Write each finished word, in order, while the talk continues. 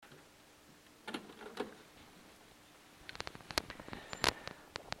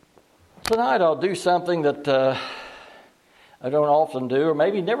Tonight I'll do something that I don't often do, or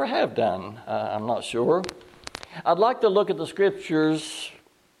maybe never have done. I'm not sure. I'd like to look at the scriptures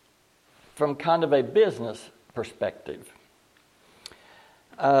from kind of a business perspective.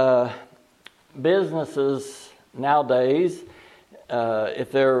 Businesses nowadays,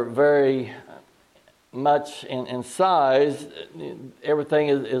 if they're very much in size, everything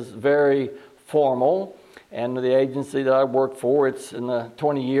is very formal. And the agency that I work for, it's in the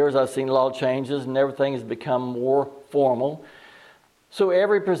 20 years I've seen a lot of changes and everything has become more formal. So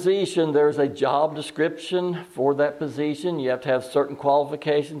every position, there's a job description for that position. You have to have certain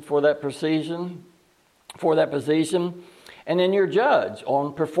qualifications for that position. And then you're judged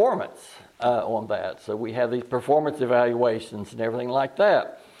on performance on that. So we have these performance evaluations and everything like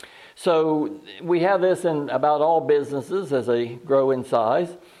that. So we have this in about all businesses as they grow in size.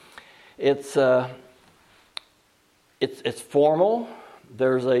 It's formal.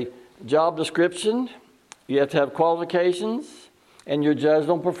 There's a job description. You have to have qualifications, and you're judged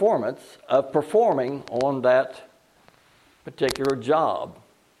on performance of performing on that particular job.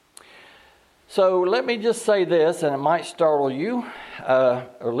 So let me just say this, and it might startle you, or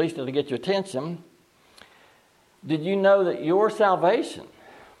at least it'll get your attention. Did you know that your salvation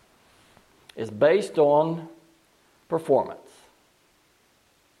is based on performance?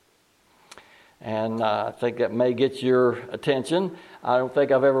 And I think that may get your attention. I don't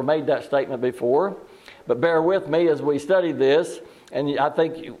think I've ever made that statement before. But bear with me as we study this. And I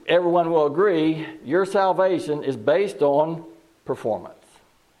think everyone will agree, your salvation is based on performance.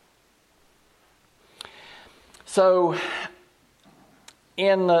 So,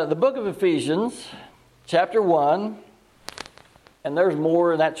 in the book of Ephesians, chapter 1, and there's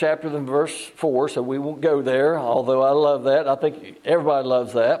more in that chapter than verse 4, so we won't go there, although I love that. I think everybody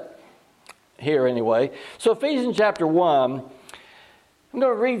loves that. Here anyway. So Ephesians chapter 1, I'm going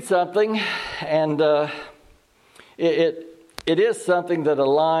to read something, and it is something that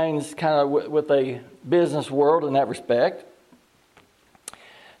aligns kind of with a business world in that respect.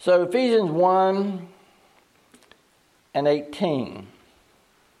 So Ephesians 1 and 18.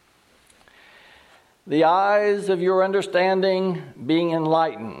 The eyes of your understanding being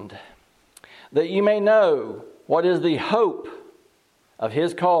enlightened, that you may know what is the hope of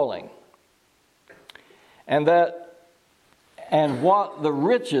his calling, and what the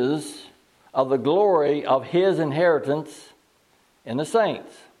riches of the glory of his inheritance in the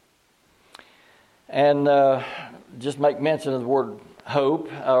saints. And just make mention of the word hope.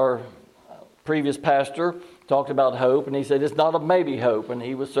 Our previous pastor talked about hope, and he said it's not a maybe hope, and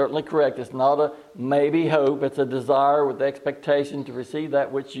he was certainly correct. It's not a maybe hope. It's a desire with expectation to receive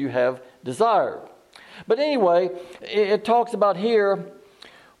that which you have desired. But anyway, it talks about here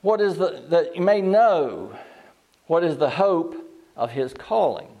what is that you may know what is the hope of his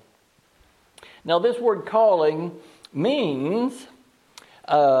calling. Now, this word calling means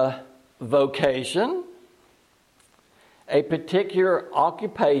vocation, a particular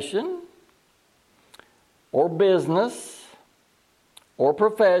occupation, or business, or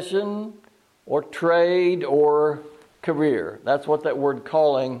profession, or trade, or career. That's what that word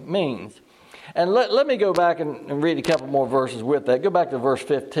calling means. And let me go back and read a couple more verses with that. Go back to verse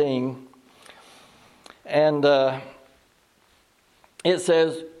 15. And it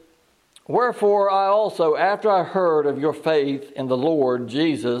says, wherefore I also, after I heard of your faith in the Lord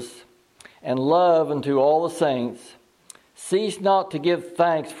Jesus and love unto all the saints, cease not to give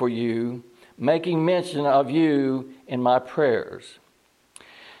thanks for you, making mention of you in my prayers,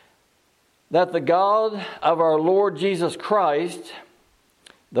 that the God of our Lord Jesus Christ,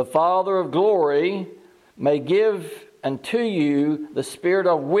 the Father of glory, may give unto you the spirit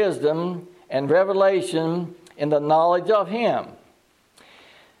of wisdom and revelation in the knowledge of him,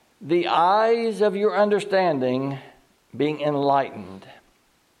 the eyes of your understanding being enlightened,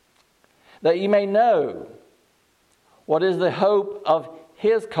 that you may know what is the hope of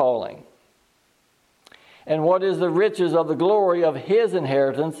his calling, and what is the riches of the glory of his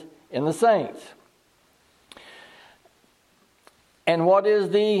inheritance in the saints, and what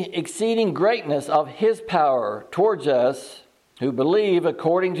is the exceeding greatness of his power towards us who believe,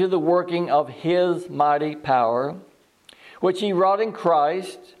 according to the working of his mighty power, which he wrought in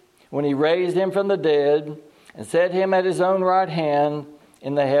Christ when he raised him from the dead and set him at his own right hand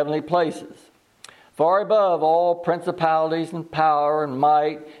in the heavenly places, far above all principalities and power and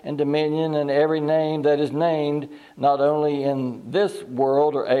might and dominion and every name that is named, not only in this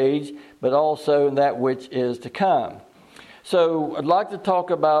world or age, but also in that which is to come. So I'd like to talk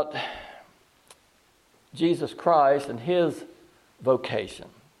about Jesus Christ and his vocation,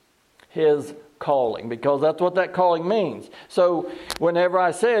 his calling, because that's what that calling means. So whenever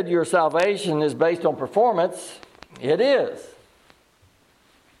I said your salvation is based on performance, it is.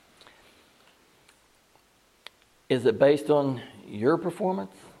 Is it based on your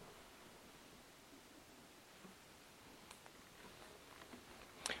performance?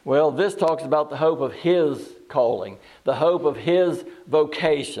 Well, this talks about the hope of his calling, the hope of his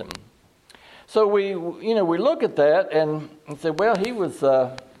vocation. So we look at that and say, well, he was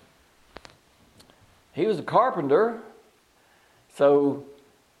a carpenter. So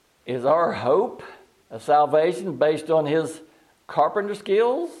is our hope of salvation based on his carpenter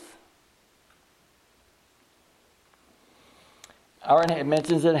skills? It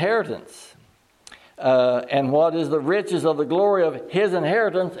mentions inheritance. And what is the riches of the glory of his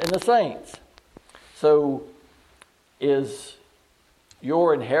inheritance in the saints? So is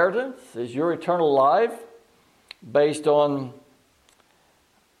your inheritance, is your eternal life based on,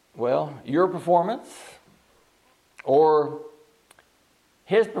 well, your performance or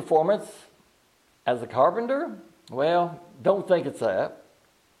his performance as a carpenter? Well, don't think it's that.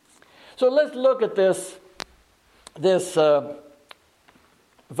 So let's look at this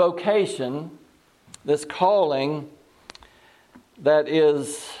vocation, this calling that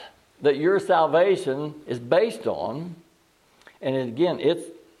your salvation is based on. And again, it's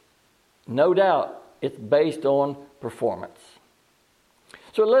no doubt it's based on performance.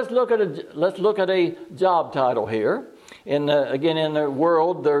 So let's look at a job title here. In the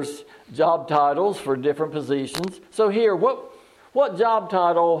world, there's job titles for different positions. So here, what job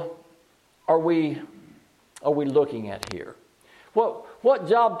title are we looking at here? What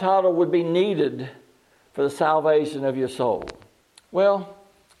job title would be needed for the salvation of your soul? Well,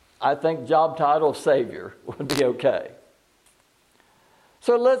 I think job title of Savior would be okay.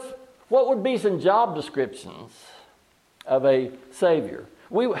 So what would be some job descriptions of a Savior?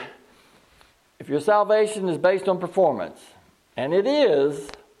 If your salvation is based on performance, and it is,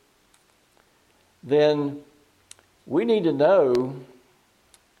 then we need to know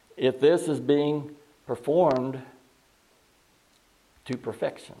if this is being performed to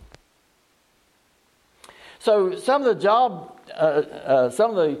perfection. So some of the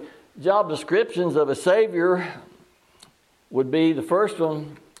job descriptions of a Savior would be, the first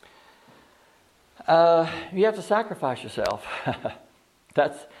one, you have to sacrifice yourself.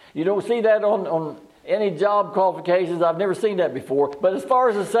 You don't see that on any job qualifications. I've never seen that before. But as far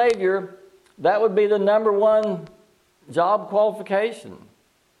as a Savior, that would be the number one job qualification.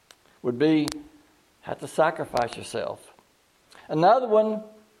 Would be, have to sacrifice yourself. Another one,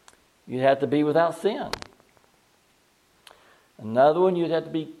 you'd have to be without sin. Another one, you'd have to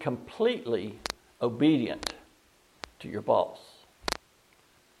be completely obedient to your boss.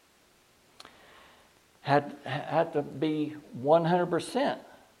 Had to be 100%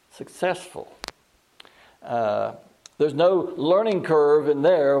 successful. There's no learning curve in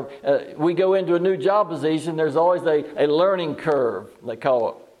there. We go into a new job position, there's always a learning curve, they call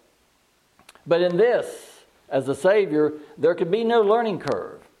it. But in this, as a Savior, there could be no learning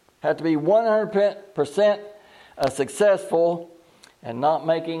curve. Had to be 100% successful and not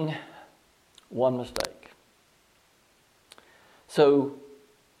making one mistake. So,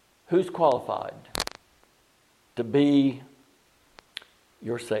 who's qualified to be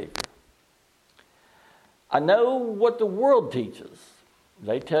your Savior? I know what the world teaches.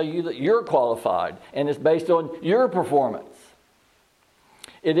 They tell you that you're qualified, and it's based on your performance.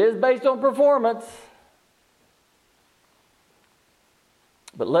 It is based on performance.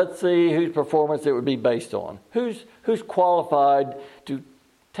 But let's see whose performance it would be based on. Who's qualified to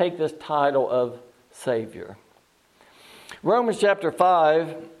take this title of Savior? Romans chapter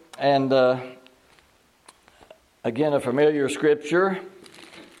 5, and again a familiar scripture.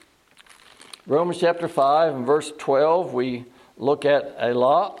 Romans chapter 5 and verse 12 we look at a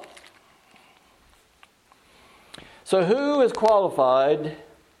lot. So who is qualified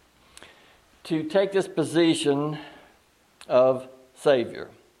to take this position of Savior?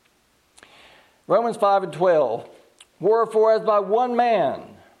 Romans 5 and 12. Wherefore, as by one man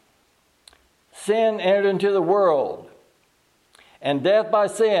sin entered into the world, and death by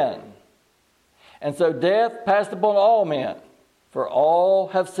sin, and so death passed upon all men, for all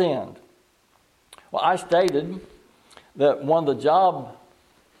have sinned. Well, I stated that one of the job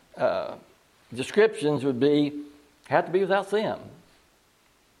descriptions would be, have to be without sin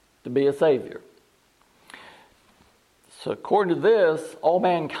to be a Savior. So according to this, all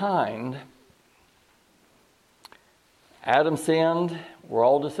mankind, Adam sinned, we're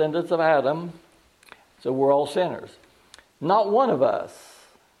all descendants of Adam, so we're all sinners. Not one of us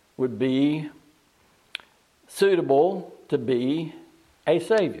would be suitable to be a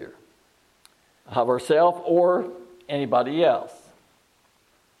Savior. of herself or anybody else.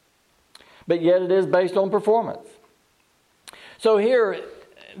 But yet it is based on performance. So here,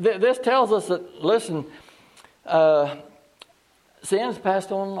 this tells us that, listen, sin is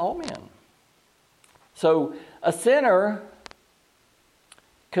passed on all men. So a sinner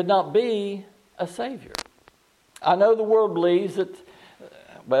could not be a Savior. I know the world believes that,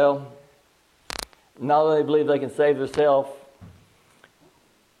 well, now that they believe they can save themselves.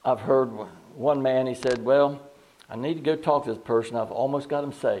 I've heard one man, he said, well, I need to go talk to this person. I've almost got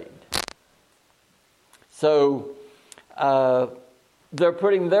him saved. So they're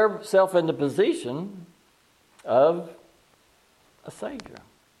putting themselves in the position of a Savior.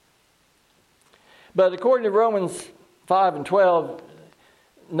 But according to Romans 5 and 12,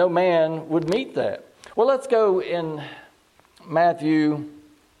 no man would meet that. Well, let's go in Matthew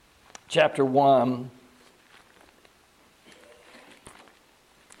chapter 1.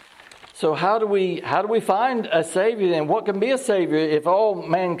 So how do we find a Savior then? What can be a Savior? If all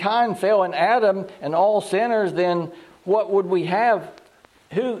mankind fell in Adam and all sinners, then what would we have?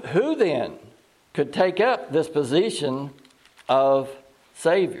 Who then could take up this position of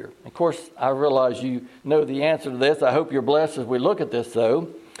Savior? Of course, I realize you know the answer to this. I hope you're blessed as we look at this, though.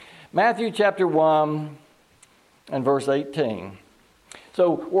 Matthew chapter 1 and verse 18.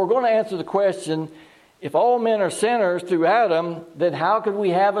 So we're going to answer the question, if all men are sinners through Adam, then how could we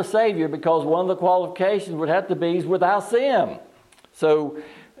have a Savior? Because one of the qualifications would have to be without sin. So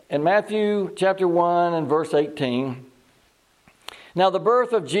in Matthew chapter 1 and verse 18, now the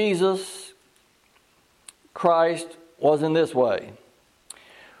birth of Jesus Christ was in this way.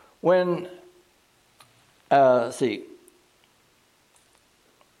 When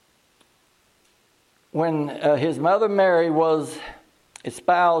his mother Mary was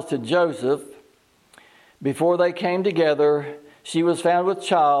espoused to Joseph, before they came together, she was found with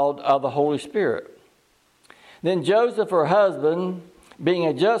child of the Holy Spirit. Then Joseph, her husband, being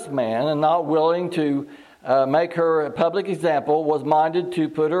a just man and not willing to make her a public example, was minded to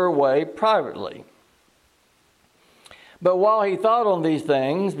put her away privately. But while he thought on these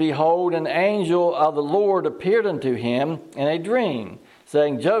things, behold, an angel of the Lord appeared unto him in a dream,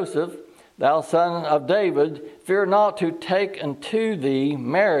 saying, Joseph, thou son of David, fear not to take unto thee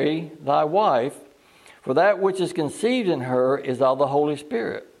Mary thy wife, for that which is conceived in her is of the Holy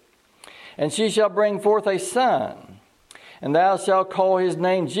Spirit. And she shall bring forth a son, and thou shalt call his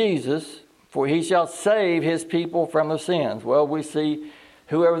name Jesus, for he shall save his people from their sins. Well, we see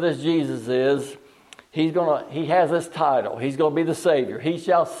whoever this Jesus is, he has this title. He's going to be the Savior. He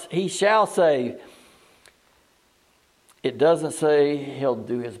shall save. It doesn't say he'll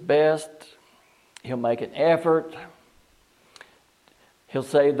do his best. He'll make an effort. He'll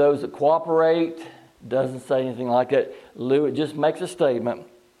save those that cooperate. Doesn't say anything like that. It just makes a statement.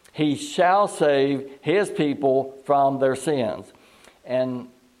 He shall save his people from their sins. And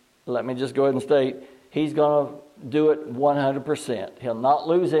let me just go ahead and state, he's going to do it 100%. He'll not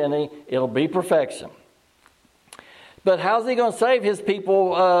lose any. It'll be perfection. But how's he going to save his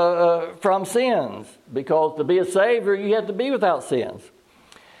people from sins? Because to be a Savior, you have to be without sins.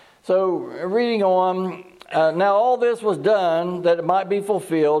 So, reading on, now all this was done that it might be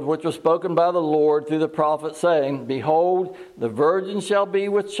fulfilled, which was spoken by the Lord through the prophet, saying, Behold, the virgin shall be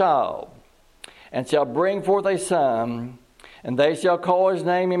with child, and shall bring forth a son, and they shall call his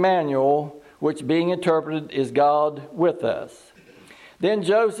name Emmanuel, which being interpreted is God with us. Then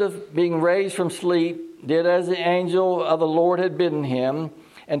Joseph, being raised from sleep, did as the angel of the Lord had bidden him,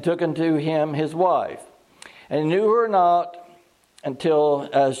 and took unto him his wife. And he knew her not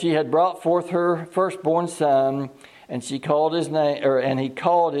until she had brought forth her firstborn son, and she called his name, and he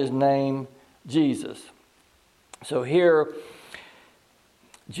called his name Jesus. So here,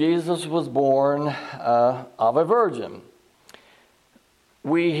 Jesus was born of a virgin.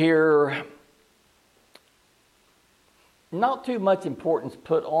 We hear not too much importance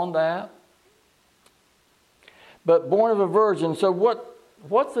put on that, but born of a virgin. So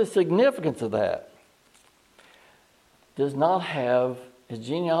what's the significance of that? His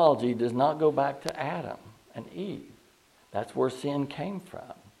genealogy does not go back to Adam and Eve. That's where sin came from.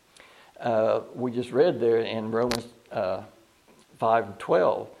 We just read there in Romans 5 and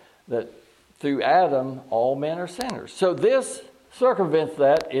 12 that through Adam all men are sinners. So this circumvents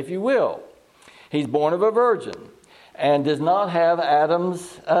that, if you will. He's born of a virgin and does not have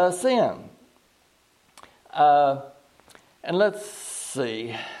Adam's sin. And let's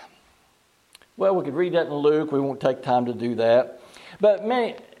see. Well, we could read that in Luke. We won't take time to do that. But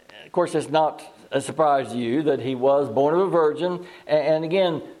of course, it's not a surprise to you that he was born of a virgin. And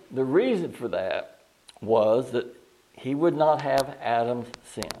again, the reason for that was that he would not have Adam's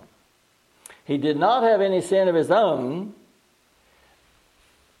sin. He did not have any sin of his own,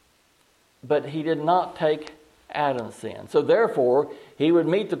 but he did not take Adam's sin. So therefore, he would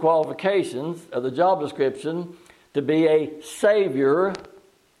meet the qualifications of the job description to be a Savior,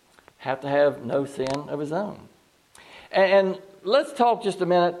 have to have no sin of his own. And let's talk just a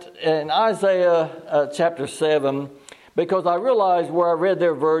minute in Isaiah chapter 7, because I realized where I read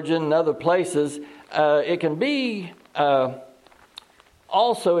there virgin and other places, it can be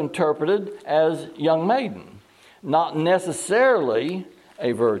also interpreted as young maiden, not necessarily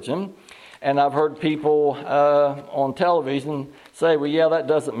a virgin. And I've heard people on television say, well, yeah, that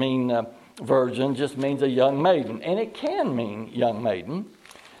doesn't mean virgin, just means a young maiden. And it can mean young maiden.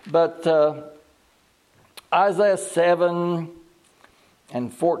 But Isaiah 7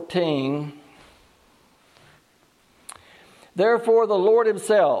 and 14, therefore the Lord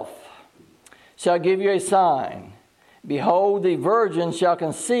himself shall give you a sign. Behold, the virgin shall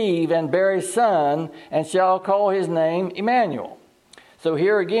conceive and bear a son, and shall call his name Emmanuel. So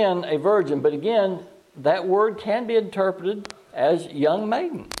here again, a virgin. But again, that word can be interpreted as young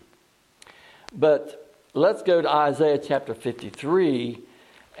maiden. But let's go to Isaiah chapter 53,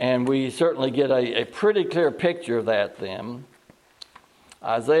 and we certainly get a pretty clear picture of that then.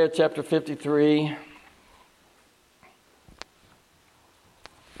 Isaiah chapter 53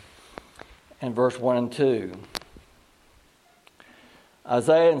 and verse 1 and 2.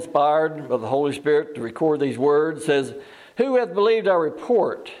 Isaiah, inspired by the Holy Spirit to record these words, says, who hath believed our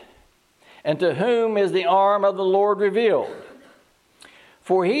report? And to whom is the arm of the Lord revealed?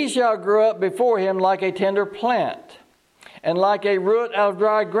 For he shall grow up before him like a tender plant, and like a root out of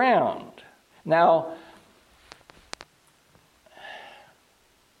dry ground. Now,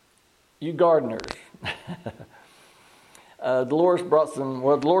 you gardeners, Dolores brought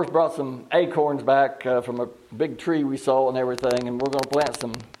some acorns back from a big tree we saw and everything, and we're going to plant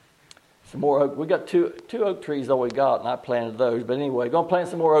some more oak. We got two oak trees all we got, and I planted those. But anyway, going to plant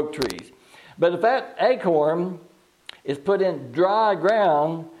some more oak trees. But if that acorn is put in dry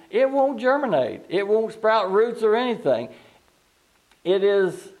ground, it won't germinate. It won't sprout roots or anything. It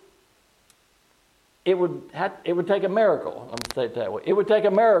would take a miracle. Let me say it that way. It would take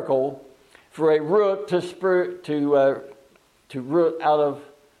a miracle for a root to root out of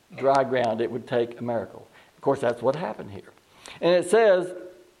dry ground. It would take a miracle. Of course, that's what happened here. And it says,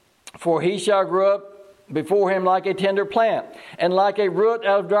 for he shall grow up before him like a tender plant, and like a root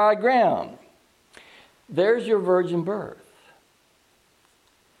out of dry ground. There's your virgin birth.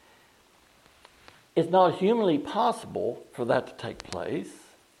 It's not humanly possible for that to take place,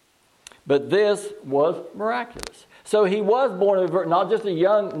 but this was miraculous. So he was born of a virgin, not just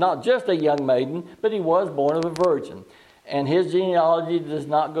a young maiden, but he was born of a virgin. And his genealogy does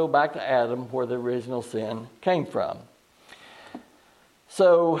not go back to Adam, where the original sin came from.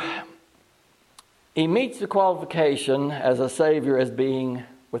 So he meets the qualification as a Savior as being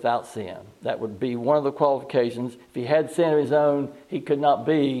without sin. That would be one of the qualifications. If he had sin of his own, he could not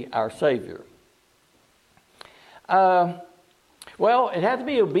be our Savior. Well, it had to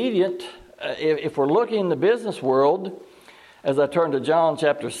be obedient. If we're looking in the business world, as I turn to John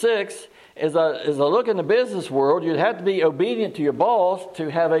chapter 6, as I look in the business world, you'd have to be obedient to your boss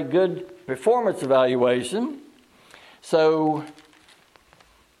to have a good performance evaluation. So,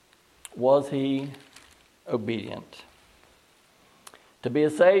 was he obedient? To be a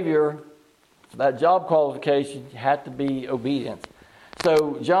Savior, that job qualification, you had to be obedient.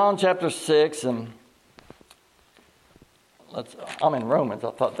 So, John chapter 6, and I'm in Romans.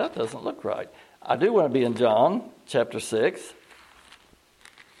 I thought that doesn't look right. I do want to be in John chapter 6.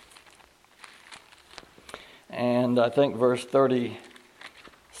 And I think verse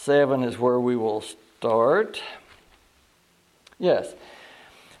 37 is where we will start. Yes.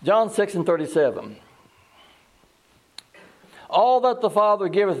 John 6 and 37. All that the Father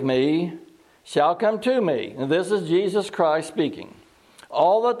giveth me shall come to me. And this is Jesus Christ speaking.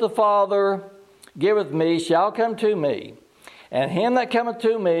 All that the Father giveth me shall come to me. And him that cometh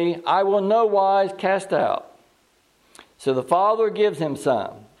to me I will no wise cast out. So the Father gives him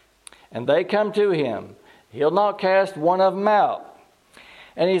some, and they come to him. He'll not cast one of them out.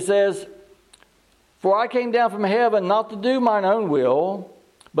 And he says, for I came down from heaven not to do mine own will,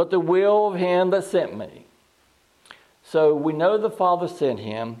 but the will of him that sent me. So we know the Father sent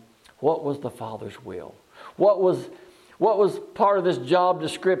him. What was the Father's will? What was part of this job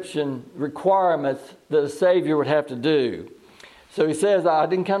description requirements that a Savior would have to do? So he says, I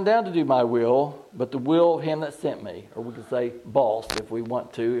didn't come down to do my will, but the will of him that sent me. Or we could say boss if we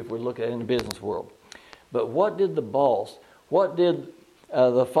want to, if we look at it in the business world. But what did the boss, what did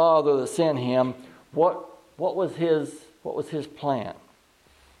the Father that sent him, what was his plan?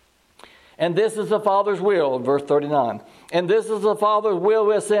 And this is the Father's will, verse 39. And this is the Father's will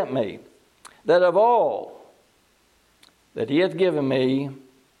who has sent me, that of all that he hath given me,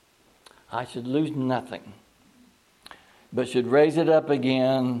 I should lose nothing, but should raise it up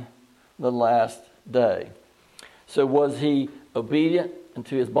again the last day. So was he obedient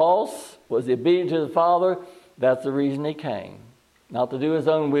to his boss? Was he obedient to the Father? That's the reason he came. Not to do his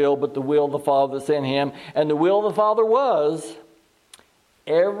own will, but the will of the Father that sent him. And the will of the Father was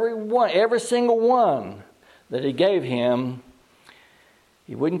every single one that he gave him,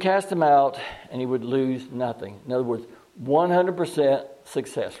 he wouldn't cast them out and he would lose nothing. In other words, 100%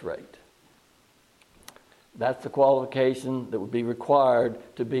 success rate. That's the qualification that would be required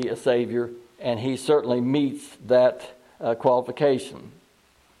to be a Savior, and he certainly meets that qualification.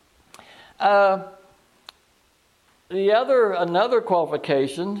 Another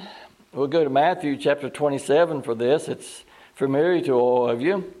qualification, we'll go to Matthew chapter 27 for this. It's familiar to all of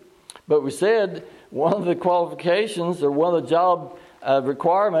you. But we said one of the qualifications or one of the job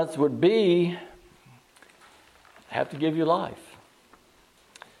requirements would be have to give your life.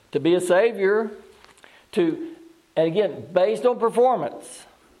 To be a Savior, and again, based on performance.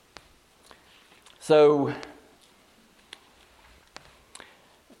 So,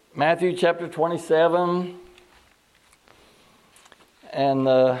 Matthew chapter 27, and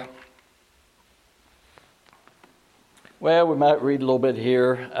we might read a little bit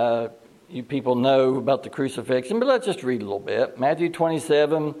here. You people know about the crucifixion, but let's just read a little bit. Matthew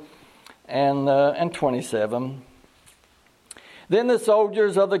 27 and 27. Then the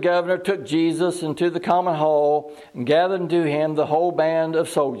soldiers of the governor took Jesus into the common hall and gathered unto him the whole band of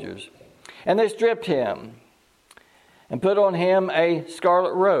soldiers. And they stripped him and put on him a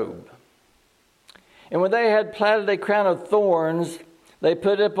scarlet robe. And when they had platted a crown of thorns, they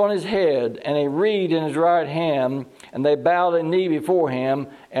put it upon his head, and a reed in his right hand, and they bowed a knee before him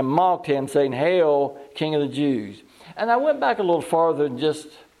and mocked him, saying, Hail, King of the Jews. And I went back a little farther, just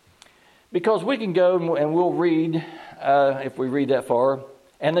because we can go and we'll read, if we read that far,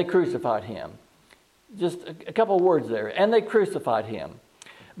 and they crucified him. Just a couple of words there. And they crucified him.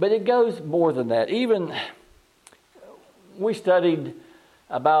 But it goes more than that. Even we studied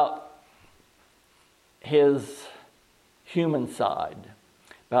about his human side.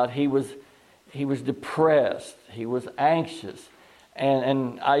 About he was depressed. He was anxious.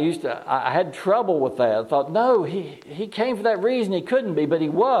 And I had trouble with that. I thought, no, he came for that reason. He couldn't be, but he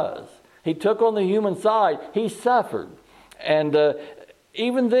was. He took on the human side. He suffered. And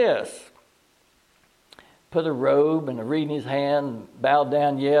even this, put a robe and a reed in his hand, bowed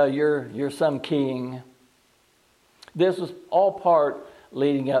down, yeah, you're some king. This was all part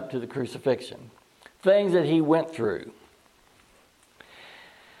leading up to the crucifixion. Things that he went through.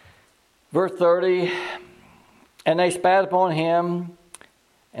 Verse 30, and they spat upon him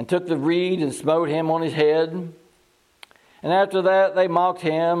and took the reed and smote him on his head. And after that they mocked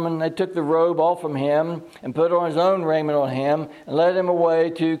him, and they took the robe off from him and put on his own raiment on him and led him away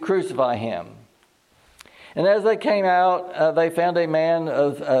to crucify him. And as they came out, they found a man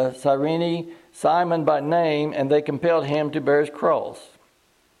of Cyrene, Simon by name, and they compelled him to bear his cross.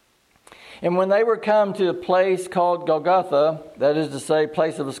 And when they were come to a place called Golgotha, that is to say,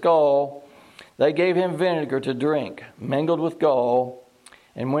 place of a skull, they gave him vinegar to drink, mingled with gall,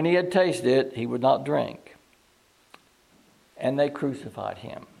 and when he had tasted it, he would not drink. And they crucified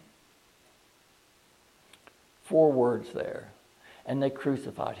him. 4 words there. And they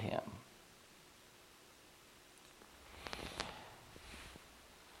crucified him.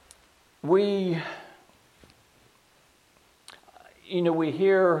 We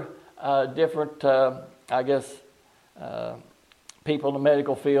hear different, people in the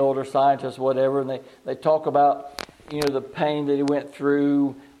medical field or scientists, whatever, and they talk about, the pain that he went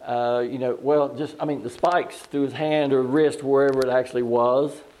through, the spikes through his hand or wrist, wherever it actually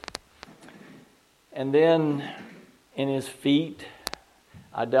was. And then in his feet,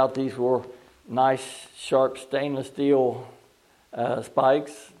 I doubt these were nice, sharp stainless steel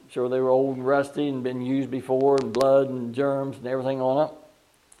spikes. I'm sure they were old and rusty and been used before, and blood and germs and everything on it.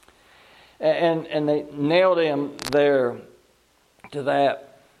 And they nailed him there to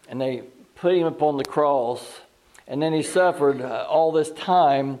that, and they put him upon the cross, and then he suffered all this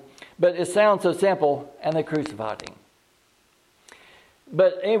time. But it sounds so simple, and they crucified him.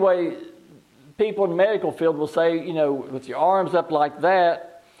 But anyway, people in the medical field will say, with your arms up like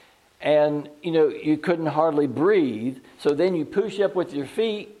that, and you couldn't hardly breathe, so then you push up with your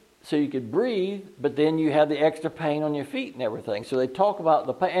feet so you could breathe, but then you have the extra pain on your feet and everything. So they talk about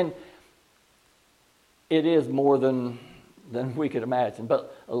the pain, and it is more than we could imagine.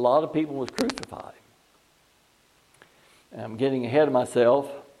 But a lot of people was crucified. I'm getting ahead of myself.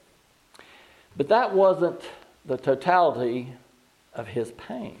 But that wasn't the totality of his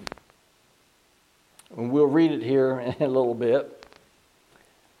pain. And we'll read it here in a little bit.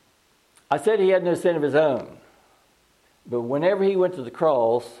 I said he had no sin of his own. But whenever he went to the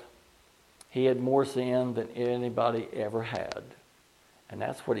cross, he had more sin than anybody ever had. And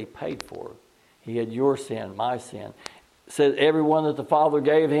that's what he paid for. He had your sin, my sin. It says everyone that the Father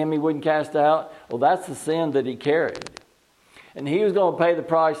gave him, he wouldn't cast out. Well, that's the sin that he carried. And he was going to pay the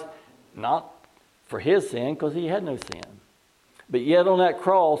price, not for his sin, because he had no sin. But yet on that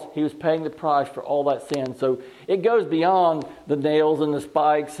cross, he was paying the price for all that sin. So it goes beyond the nails and the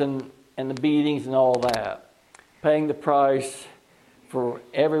spikes and the beatings and all that. Paying the price for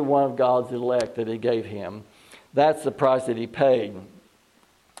every one of God's elect that he gave him. That's the price that he paid.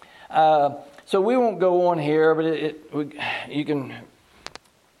 So we won't go on here, but you can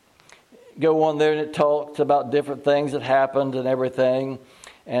go on there, and it talks about different things that happened and everything.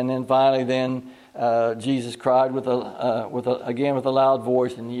 And then finally, Jesus cried with a loud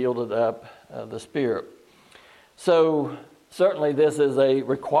voice and yielded up the Spirit. So certainly this is a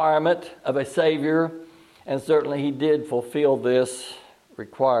requirement of a Savior, and certainly he did fulfill this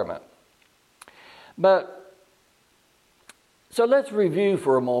requirement. But so let's review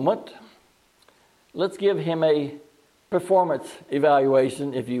for a moment. Let's give him a performance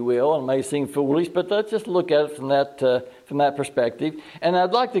evaluation, if you will. It may seem foolish, but let's just look at it from that perspective. And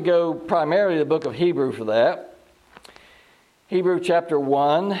I'd like to go primarily to the book of Hebrews for that. Hebrews chapter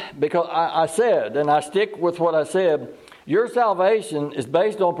 1, because I said, and I stick with what I said, your salvation is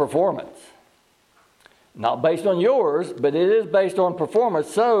based on performance. Not based on yours, but it is based on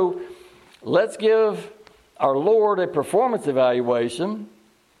performance. So let's give our Lord a performance evaluation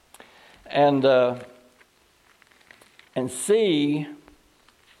and see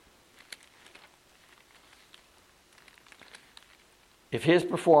if his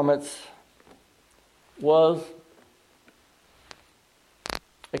performance was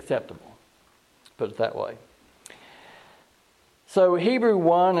acceptable. Put it that way. So Hebrews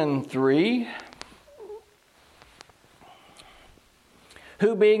 1 and 3.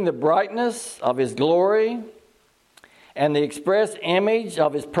 Who being the brightness of his glory and the express image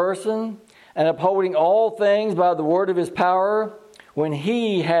of his person, and upholding all things by the word of his power, when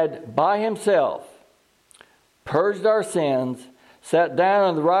he had by himself purged our sins, sat down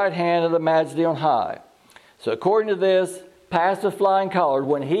on the right hand of the majesty on high. So according to this, passed with flying colors,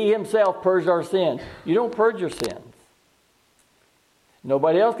 when he himself purged our sins. You don't purge your sins.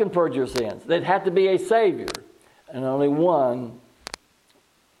 Nobody else can purge your sins. There'd have to be a Savior, and only one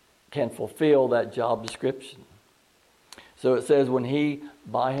can fulfill that job description. So it says, when he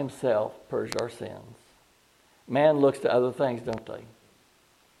by himself purged our sins. Man looks to other things, don't they?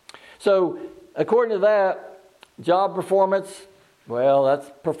 So according to that, job performance, well, that's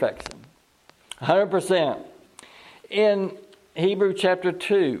perfection. 100%. In Hebrews chapter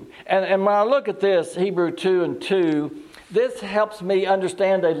 2, and when I look at this, Hebrews 2 and 2, this helps me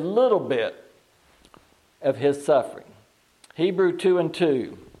understand a little bit of his suffering. Hebrews 2 and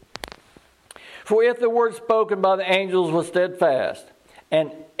 2. For if the word spoken by the angels was steadfast,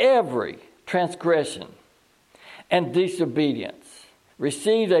 and every transgression and disobedience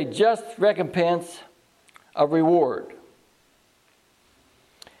received a just recompense of reward.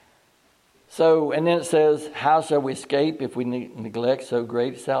 So, and then it says, how shall we escape if we neglect so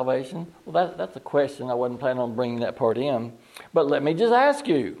great salvation? Well, that's a question. I wasn't planning on bringing that part in. But let me just ask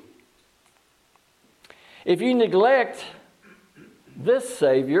you. If you neglect this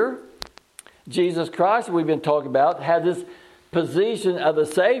Savior, Jesus Christ, we've been talking about, had this position of the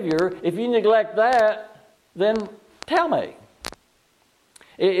Savior. If you neglect that, then tell me.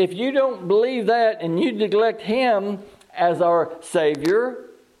 If you don't believe that and you neglect Him as our Savior,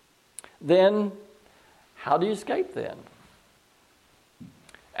 then how do you escape then?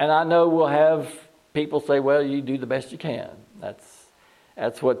 And I know we'll have people say, well, you do the best you can.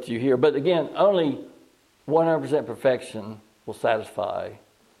 That's what you hear. But again, only 100% perfection will satisfy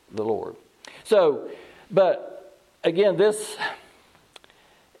the Lord. So, but again,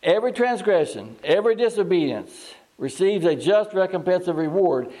 every transgression, every disobedience receives a just recompense of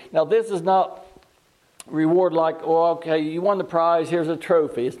reward. Now, this is not reward like, oh, okay, you won the prize, here's a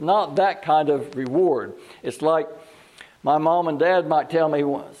trophy. It's not that kind of reward. It's like my mom and dad might tell me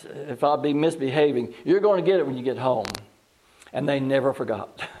once, if I'd be misbehaving, you're going to get it when you get home. And they never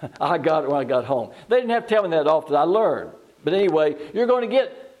forgot. I got it when I got home. They didn't have to tell me that often. I learned. But anyway, you're going to get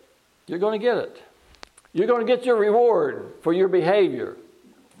it. You're going to get it. You're going to get your reward for your behavior.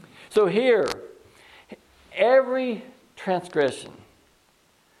 So here, every transgression,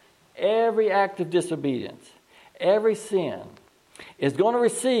 every act of disobedience, every sin is going to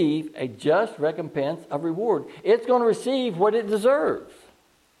receive a just recompense of reward. It's going to receive what it deserves.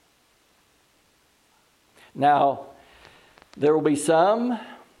 Now, there will be some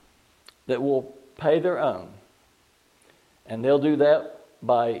that will pay their own. And they'll do that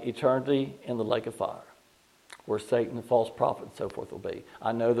by eternity in the lake of fire, where Satan, the false prophet, and so forth will be.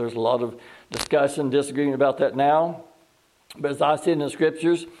 I know there's a lot of discussion, disagreement about that now. But as I see in the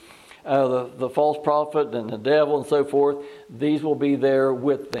Scriptures, the false prophet and the devil and so forth, these will be there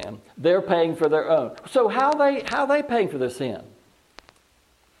with them. They're paying for their own. So how are they paying for their sin?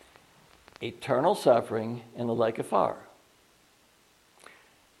 Eternal suffering in the lake of fire.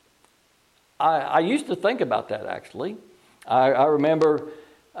 I used to think about that, actually. I remember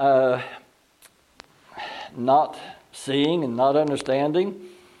not seeing and not understanding,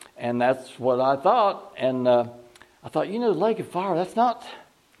 and that's what I thought. And I thought, the lake of fire, that's not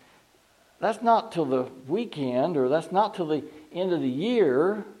till the weekend, or that's not till the end of the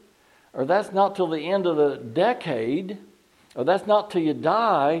year, or that's not till the end of the decade, or that's not till you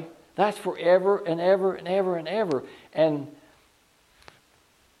die. That's forever and ever and ever and ever. And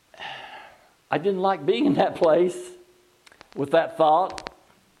I didn't like being in that place with that thought.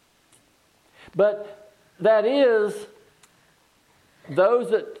 But that is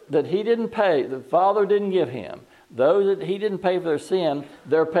those that he didn't pay, the Father didn't give him. Those that he didn't pay for their sin,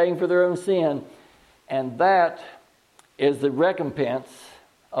 they're paying for their own sin. And that is the recompense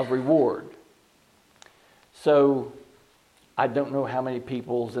of reward. So I don't know how many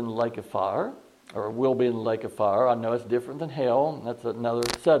people's in the lake of fire, or will be in the lake of fire. I know it's different than hell, and that's another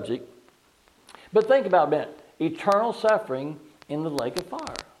subject. But think about it a minute. Eternal suffering in the lake of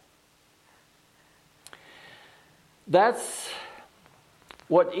fire. That's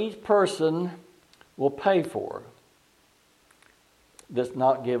what each person will pay for that's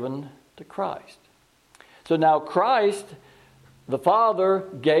not given to Christ. So now Christ, the Father,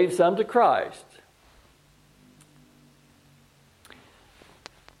 gave some to Christ.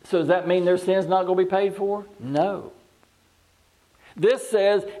 So does that mean their sin's not going to be paid for? No. This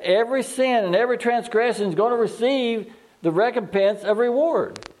says every sin and every transgression is going to receive the recompense of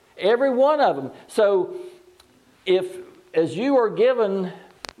reward. Every one of them. So if, as you are given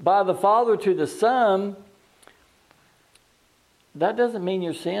by the Father to the Son, that doesn't mean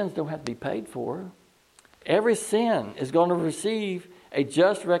your sins don't have to be paid for. Every sin is going to receive a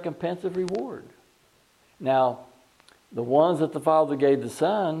just recompense of reward. Now, the ones that the Father gave the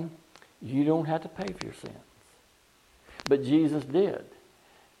Son, you don't have to pay for your sins. But Jesus did.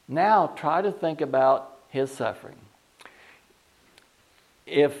 Now try to think about his suffering.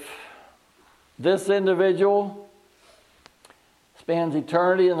 If this individual spends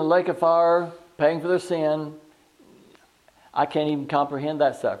eternity in the lake of fire paying for their sin, I can't even comprehend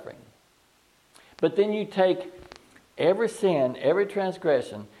that suffering. But then you take every sin, every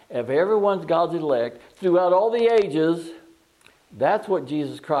transgression of everyone's God's elect throughout all the ages. That's what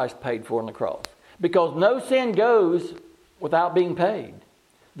Jesus Christ paid for on the cross. Because no sin goes without being paid.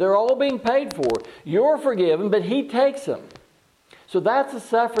 They're all being paid for. You're forgiven, but he takes them. So that's the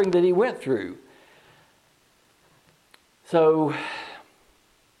suffering that he went through. So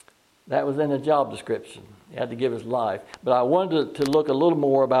that was in the job description. He had to give his life. But I wanted to look a little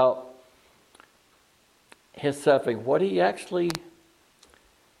more about his suffering, what he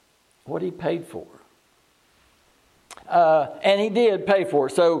paid for. And he did pay for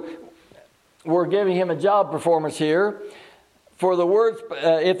it. So we're giving him a job performance here. For the words,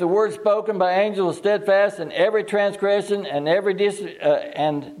 if the word spoken by angels is steadfast, and every transgression and every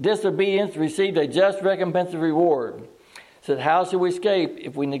disobedience received a just recompense of reward. Said, how shall we escape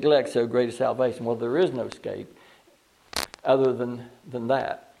if we neglect so great a salvation? Well, there is no escape other than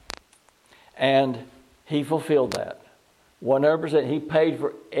that. And he fulfilled that. 100%. He paid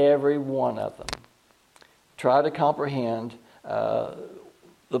for every one of them. Try to comprehend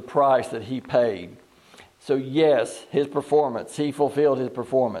the price that he paid. So yes, his performance. He fulfilled his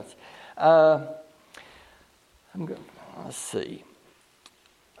performance. Let's see.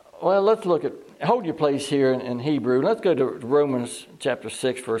 Well, let's look at, hold your place here in Hebrew. Let's go to Romans chapter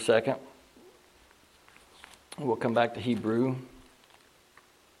 6 for a second. We'll come back to Hebrew.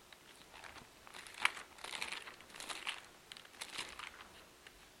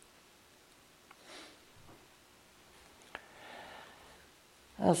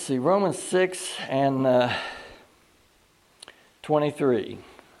 Let's see, Romans 6 and 23.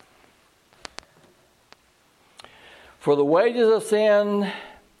 For the wages of sin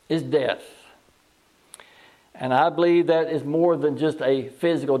is death. And I believe that is more than just a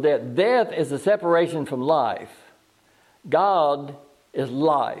physical death. Death is a separation from life. God is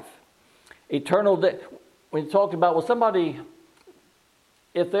life. Eternal death. When you talk about, well, somebody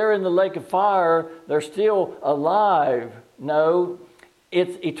if they're in the lake of fire, they're still alive. No,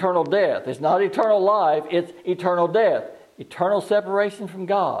 it's eternal death. It's not eternal life, it's eternal death. Eternal separation from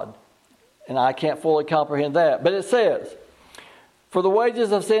God. And I can't fully comprehend that. But it says, for the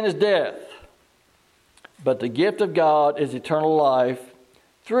wages of sin is death, but the gift of God is eternal life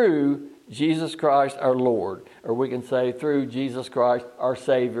through Jesus Christ our Lord. Or we can say through Jesus Christ our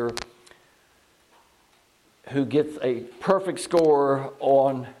Savior, who gets a perfect score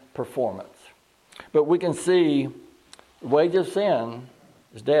on performance. But we can see the wages of sin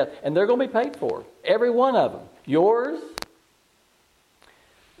is death. And they're going to be paid for. Every one of them. Yours,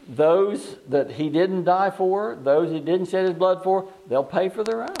 those that he didn't die for, those he didn't shed his blood for, they'll pay for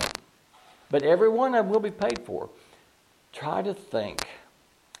their own. But every one of them will be paid for. Try to think.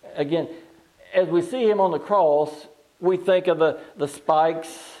 Again, as we see him on the cross, we think of the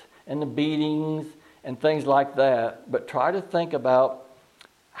spikes and the beatings and things like that. But try to think about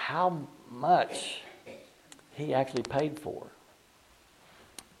how much he actually paid for.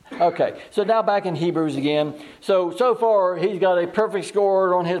 Okay, so now back in Hebrews again. So far, he's got a perfect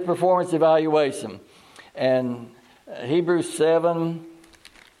score on his performance evaluation. And Hebrews 7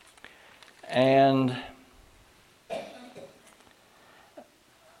 and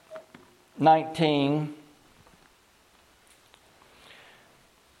 19.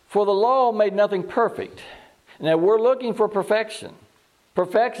 For the law made nothing perfect. Now we're looking for perfection.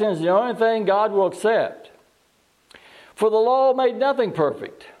 Perfection is the only thing God will accept. For the law made nothing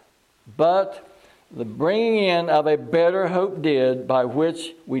perfect, but the bringing in of a better hope did, by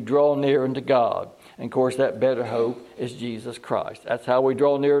which we draw near unto God. And of course, that better hope is Jesus Christ. That's how we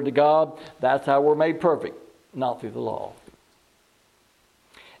draw near to God. That's how we're made perfect, not through the law.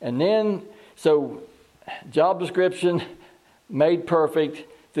 And then, so job description made perfect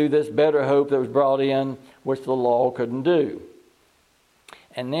through this better hope that was brought in, which the law couldn't do.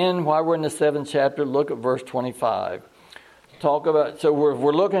 And then, while we're in the 7th chapter, look at verse 25. So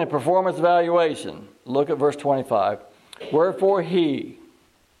we're looking at performance evaluation. Look at verse 25. Wherefore he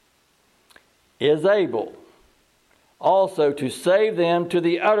is able also to save them to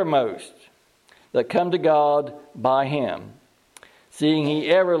the uttermost that come to God by him, seeing he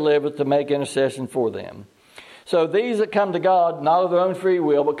ever liveth to make intercession for them. So these that come to God, not of their own free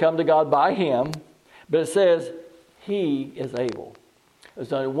will, but come to God by him. But it says, he is able.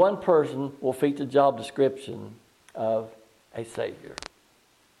 There's only one person will fit the job description of a Savior.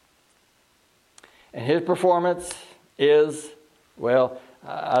 And his performance is, well,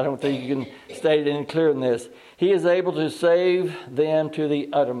 I don't think you can state it any clearer than this. He is able to save them to the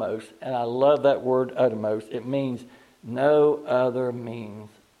uttermost. And I love that word uttermost. It means no other means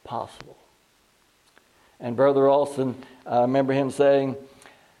possible. And Brother Olson, I remember him saying,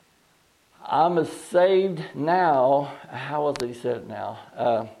 I'm as saved now. How was it he said it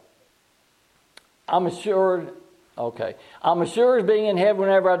now? I'm assured as being in heaven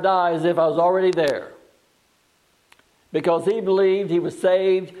whenever I die as if I was already there. Because he believed he was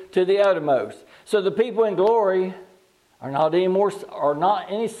saved to the uttermost. So the people in glory are not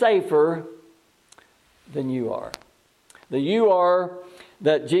any safer than you are. You are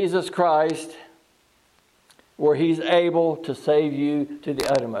that Jesus Christ, where he's able to save you to the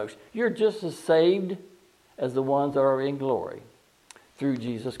uttermost. You're just as saved as the ones that are in glory through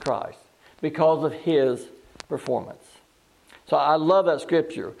Jesus Christ because of his performance. So I love that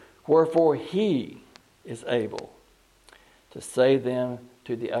scripture. Wherefore he is able to save them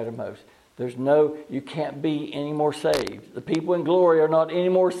to the uttermost. You can't be any more saved. The people in glory are not any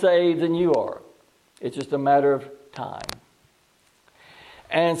more saved than you are. It's just a matter of time.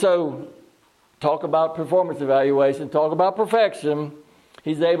 And so, talk about performance evaluation, talk about perfection.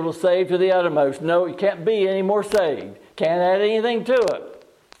 He's able to save to the uttermost. No, you can't be any more saved. Can't add anything to it.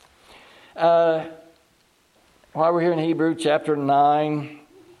 While we're here in Hebrews chapter 9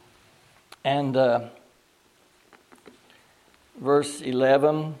 and verse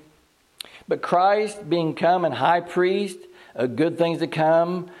 11. But Christ being come and high priest of good things to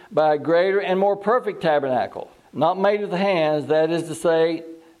come by a greater and more perfect tabernacle, not made with hands, that is to say,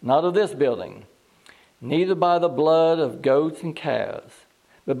 not of this building, neither by the blood of goats and calves,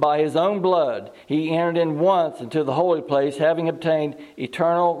 but by his own blood he entered in once into the holy place, having obtained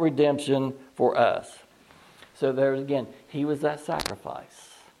eternal redemption for us. So there again, he was that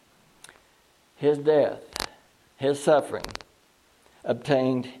sacrifice. His death, his suffering,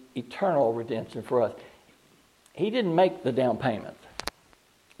 obtained eternal redemption for us. He didn't make the down payment,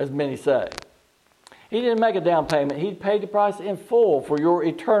 as many say. He didn't make a down payment. He paid the price in full for your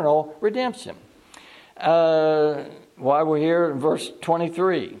eternal redemption. While we're here in verse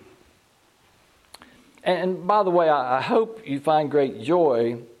 23. And by the way, I hope you find great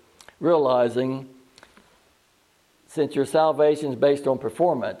joy realizing, since your salvation is based on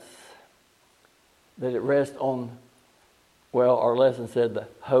performance, that it rests on, well, our lesson said, the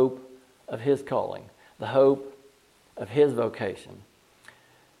hope of His calling, the hope of His vocation.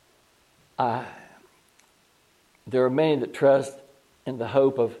 There are many that trust in the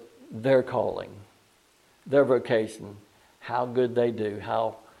hope of their calling, their vocation, how good they do,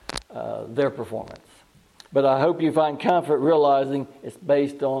 how their performance. But I hope you find comfort realizing it's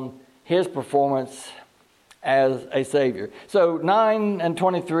based on His performance as a Savior. So 9 and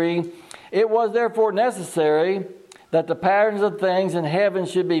 23, it was therefore necessary that the patterns of things in heaven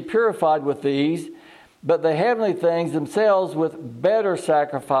should be purified with these, but the heavenly things themselves with better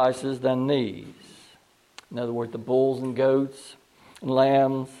sacrifices than these. In other words, the bulls and goats and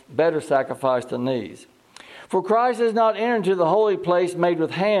lambs, better sacrifice than these. For Christ has not entered into the holy place made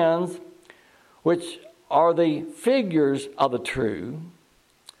with hands, which are the figures of the true,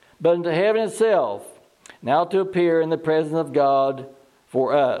 but into heaven itself, now to appear in the presence of God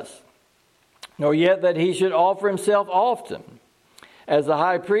for us. Nor yet that He should offer Himself often, as the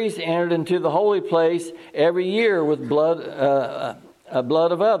high priest entered into the holy place every year with blood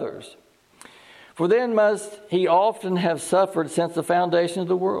of others. For then must He often have suffered since the foundation of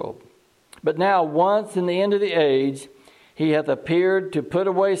the world. But now, once in the end of the age, He hath appeared to put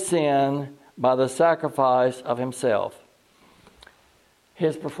away sin by the sacrifice of Himself.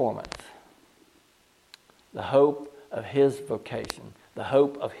 His performance. The hope of His vocation. The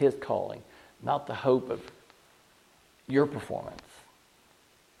hope of His calling. Not the hope of your performance.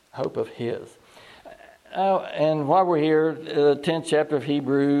 Hope of His. And while we're here, the 10th chapter of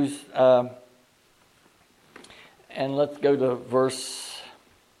Hebrews, and let's go to verse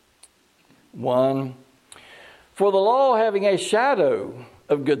 1. For the law having a shadow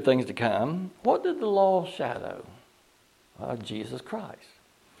of good things to come, what did the law shadow? Jesus Christ.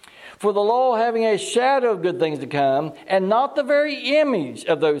 For the law having a shadow of good things to come, and not the very image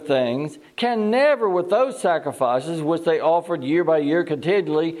of those things, can never with those sacrifices which they offered year by year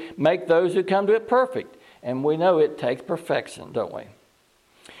continually make those who come to it perfect. And we know it takes perfection, don't we?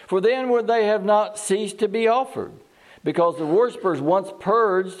 For then would they have not ceased to be offered, because the worshippers once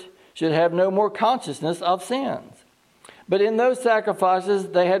purged should have no more consciousness of sins. But in those sacrifices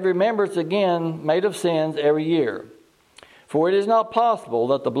they had remembrance again made of sins every year. For it is not possible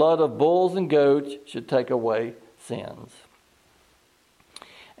that the blood of bulls and goats should take away sins.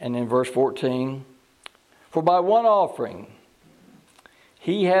 And in verse 14, for by one offering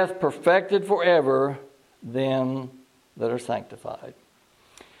He hath perfected forever them that are sanctified.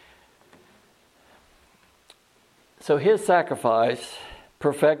 So His sacrifice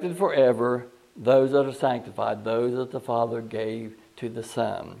perfected forever those that are sanctified, those that the Father gave to the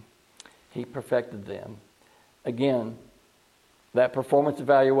Son. He perfected them. Again, that performance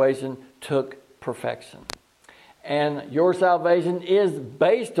evaluation took perfection. And your salvation is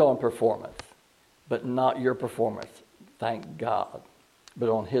based on performance, but not your performance, thank God, but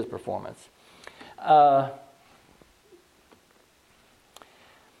on His performance.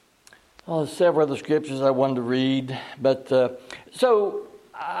 There's several other scriptures I wanted to read, but so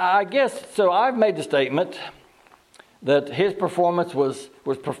I've made the statement that His performance was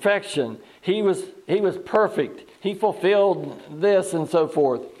perfection. He was perfect. He fulfilled this and so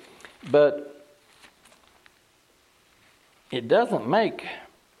forth. But it doesn't make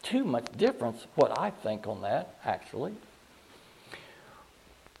too much difference what I think on that, actually.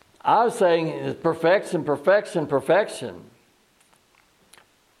 I was saying it's perfection, perfection, perfection.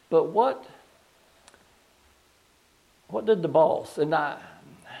 But what did the boss, and I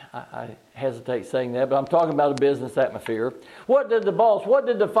hesitate saying that, but I'm talking about a business atmosphere. What did the boss, what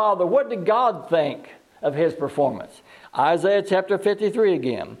did the Father, what did God think of His performance? Isaiah chapter 53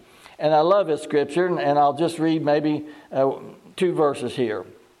 again. And I love this scripture, and I'll just read maybe 2 verses here.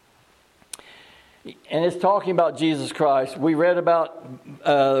 And it's talking about Jesus Christ. We read about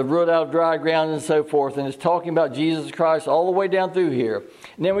root out of dry ground and so forth, and it's talking about Jesus Christ all the way down through here.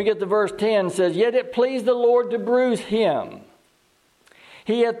 And then we get to verse 10, it says, yet it pleased the Lord to bruise Him.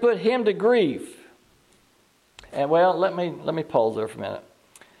 He hath put Him to grief. And well, let me pause there for a minute.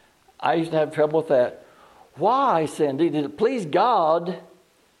 I used to have trouble with that. Why, Cindy, did it please God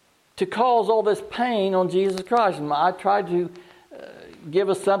to cause all this pain on Jesus Christ? And I tried to give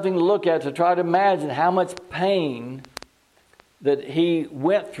us something to look at, to try to imagine how much pain that He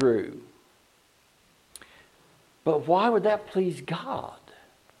went through. But why would that please God?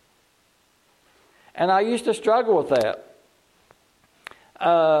 And I used to struggle with that.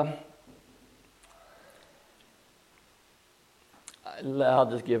 I'll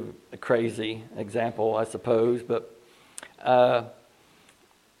just give a crazy example, I suppose. But,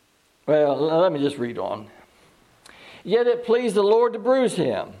 let me just read on. Yet it pleased the Lord to bruise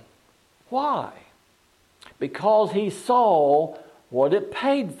him. Why? Because he saw what it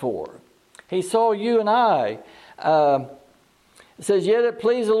paid for. He saw you and I. It says, yet it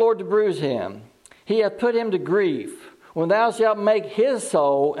pleased the Lord to bruise him. He hath put him to grief. When thou shalt make his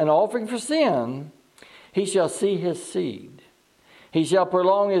soul an offering for sin, he shall see his seed. He shall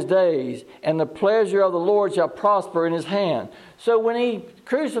prolong his days, and the pleasure of the Lord shall prosper in his hand. So when he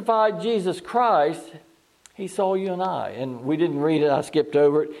crucified Jesus Christ, he saw you and I. And we didn't read it, I skipped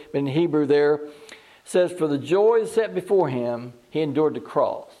over it. But in Hebrew there, it says, for the joy set before him, he endured the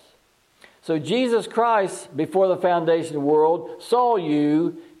cross. So Jesus Christ, before the foundation of the world, saw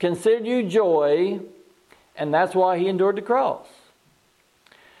you, considered you joy, and that's why he endured the cross.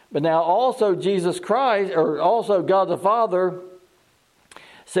 But now also Jesus Christ, or also God the Father,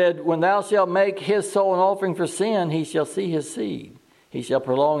 said, when thou shalt make his soul an offering for sin, he shall see his seed. He shall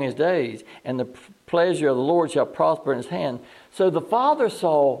prolong his days, and the pleasure of the Lord shall prosper in his hand. So the Father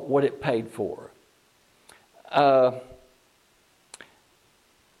saw what it paid for. Let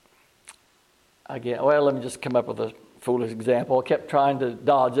me just come up with a foolish example. I kept trying to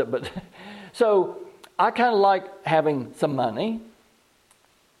dodge it, but so I kind of like having some money,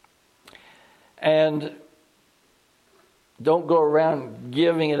 and don't go around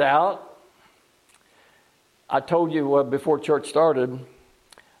giving it out. I told you before church started,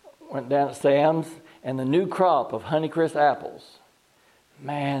 went down at Sam's, and the new crop of Honeycrisp apples,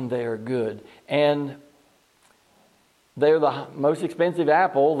 man, they are good. And they're the most expensive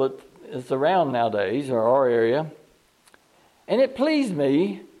apple that is around nowadays, or our area. And it pleased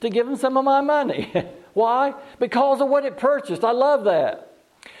me to give them some of my money. Why? Because of what it purchased. I love that.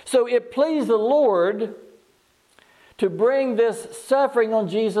 So it pleased the Lord to bring this suffering on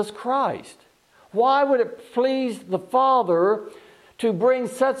Jesus Christ. Why would it please the Father to bring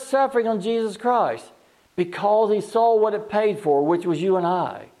such suffering on Jesus Christ? Because he saw what it paid for, which was you and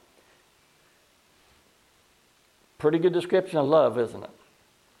I. Pretty good description of love, isn't it?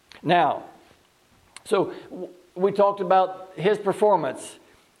 Now, so we talked about his performance.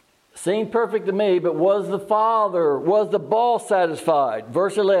 Seemed perfect to me, but was the boss satisfied?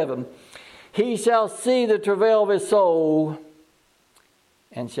 Verse 11, he shall see the travail of his soul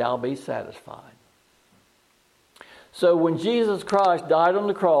and shall be satisfied. So when Jesus Christ died on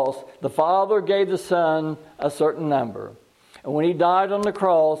the cross, the Father gave the Son a certain number. And when he died on the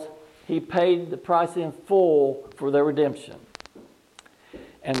cross, he paid the price in full for their redemption.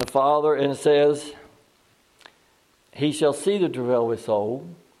 And the Father, and it says, he shall see the travail of his soul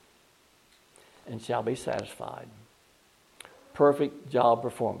and shall be satisfied. Perfect job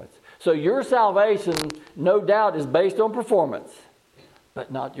performance. So your salvation, no doubt, is based on performance,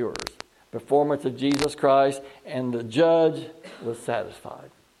 but not yours. Performance of Jesus Christ, and the judge was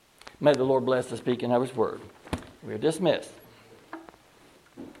satisfied. May the Lord bless the speaking of his word. We are dismissed.